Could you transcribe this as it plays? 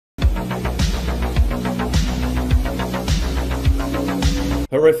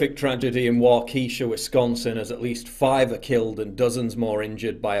Horrific tragedy in Waukesha, Wisconsin, as at least 5 are killed and dozens more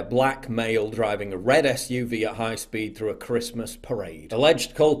injured by a black male driving a red SUV at high speed through a Christmas parade.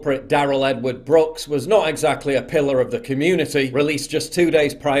 Alleged culprit Darrell Edward Brooks was not exactly a pillar of the community. Released just 2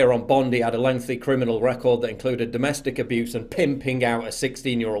 days prior on bond, he had a lengthy criminal record that included domestic abuse and pimping out a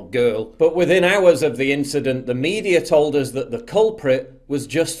 16-year-old girl. But within hours of the incident, the media told us that the culprit was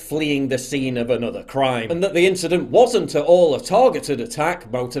just fleeing the scene of another crime, and that the incident wasn't at all a targeted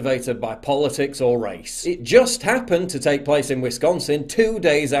attack motivated by politics or race. It just happened to take place in Wisconsin 2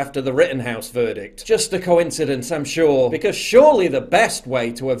 days after the Rittenhouse verdict. Just a coincidence, I'm sure, because surely the best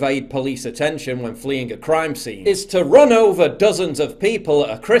way to evade police attention when fleeing a crime scene is to run over dozens of people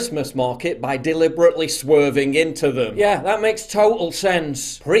at a Christmas market by deliberately swerving into them. Yeah, that makes total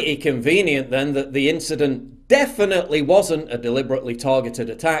sense. Pretty convenient then that the incident definitely wasn't a deliberately targeted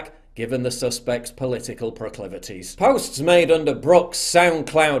attack, given the suspect's political proclivities. Posts made under Brooks'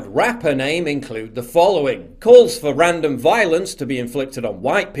 SoundCloud rapper name include the following: calls for random violence to be inflicted on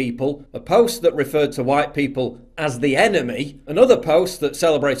white people, a post that referred to white people as the enemy, another post that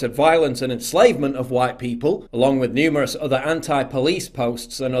celebrated violence and enslavement of white people, along with numerous other anti-police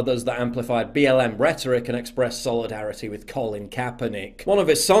posts and others that amplified BLM rhetoric and expressed solidarity with Colin Kaepernick. One of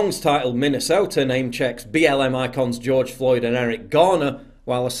his songs, titled Minnesota, name-checks BLM icons George Floyd and Eric Garner,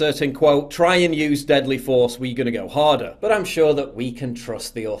 while asserting, quote, "Try and use deadly force, we're gonna go harder." But I'm sure that we can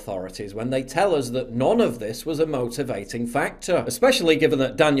trust the authorities when they tell us that none of this was a motivating factor, especially given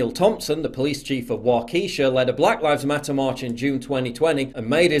that Daniel Thompson, the police chief of Waukesha, led a Black Lives Matter march in June 2020 and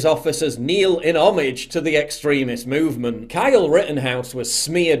made his officers kneel in homage to the extremist movement. Kyle Rittenhouse was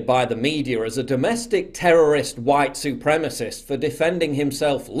smeared by the media as a domestic terrorist white supremacist for defending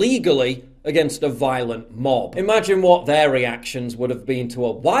himself legally against a violent mob. Imagine what their reactions would have been to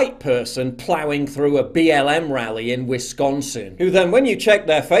a white person ploughing through a BLM rally in Wisconsin, who then, when you check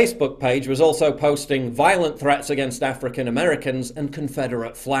their Facebook page, was also posting violent threats against African Americans and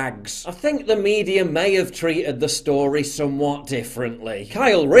Confederate flags. I think the media may have treated the story somewhat differently.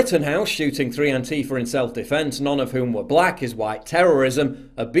 Kyle Rittenhouse shooting 3 Antifa in self-defense, none of whom were black, is white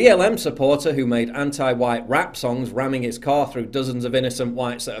terrorism. A BLM supporter who made anti-white rap songs ramming his car through dozens of innocent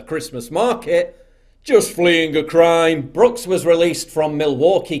whites at a Christmas market, just fleeing a crime. Brooks was released from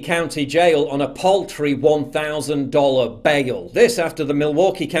Milwaukee County Jail on a paltry $1,000 bail. This after the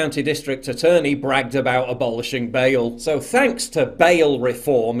Milwaukee County District Attorney bragged about abolishing bail. So thanks to bail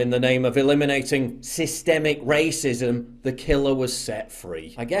reform in the name of eliminating systemic racism, the killer was set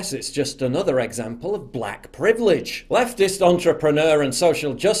free. I guess it's just another example of black privilege. Leftist entrepreneur and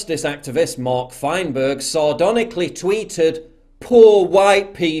social justice activist Mark Feinberg sardonically tweeted, "Poor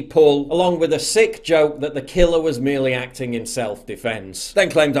white people," along with a sick joke that the killer was merely acting in self-defense.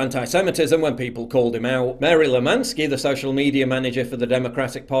 Then claimed anti-Semitism when people called him out. Mary Lemansky, the social media manager for the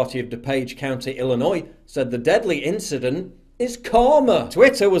Democratic Party of DuPage County, Illinois, said the deadly incident is karma.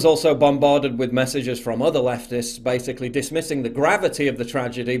 Twitter was also bombarded with messages from other leftists basically dismissing the gravity of the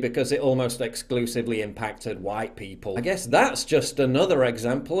tragedy because it almost exclusively impacted white people. I guess that's just another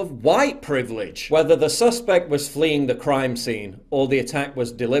example of white privilege. Whether the suspect was fleeing the crime scene or the attack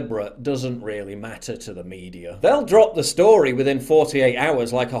was deliberate doesn't really matter to the media. They'll drop the story within 48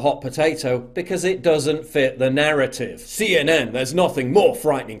 hours like a hot potato because it doesn't fit the narrative. CNN, there's nothing more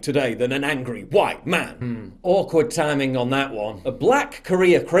frightening today than an angry white man. Awkward timing on that one. A black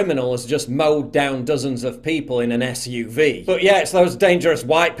career criminal has just mowed down dozens of people in an SUV. But yeah, it's those dangerous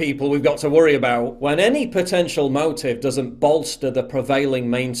white people we've got to worry about. When any potential motive doesn't bolster the prevailing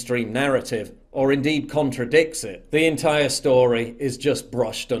mainstream narrative, or indeed contradicts it, the entire story is just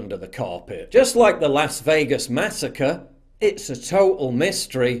brushed under the carpet. Just like the Las Vegas massacre, it's a total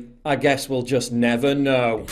mystery. I guess we'll just never know.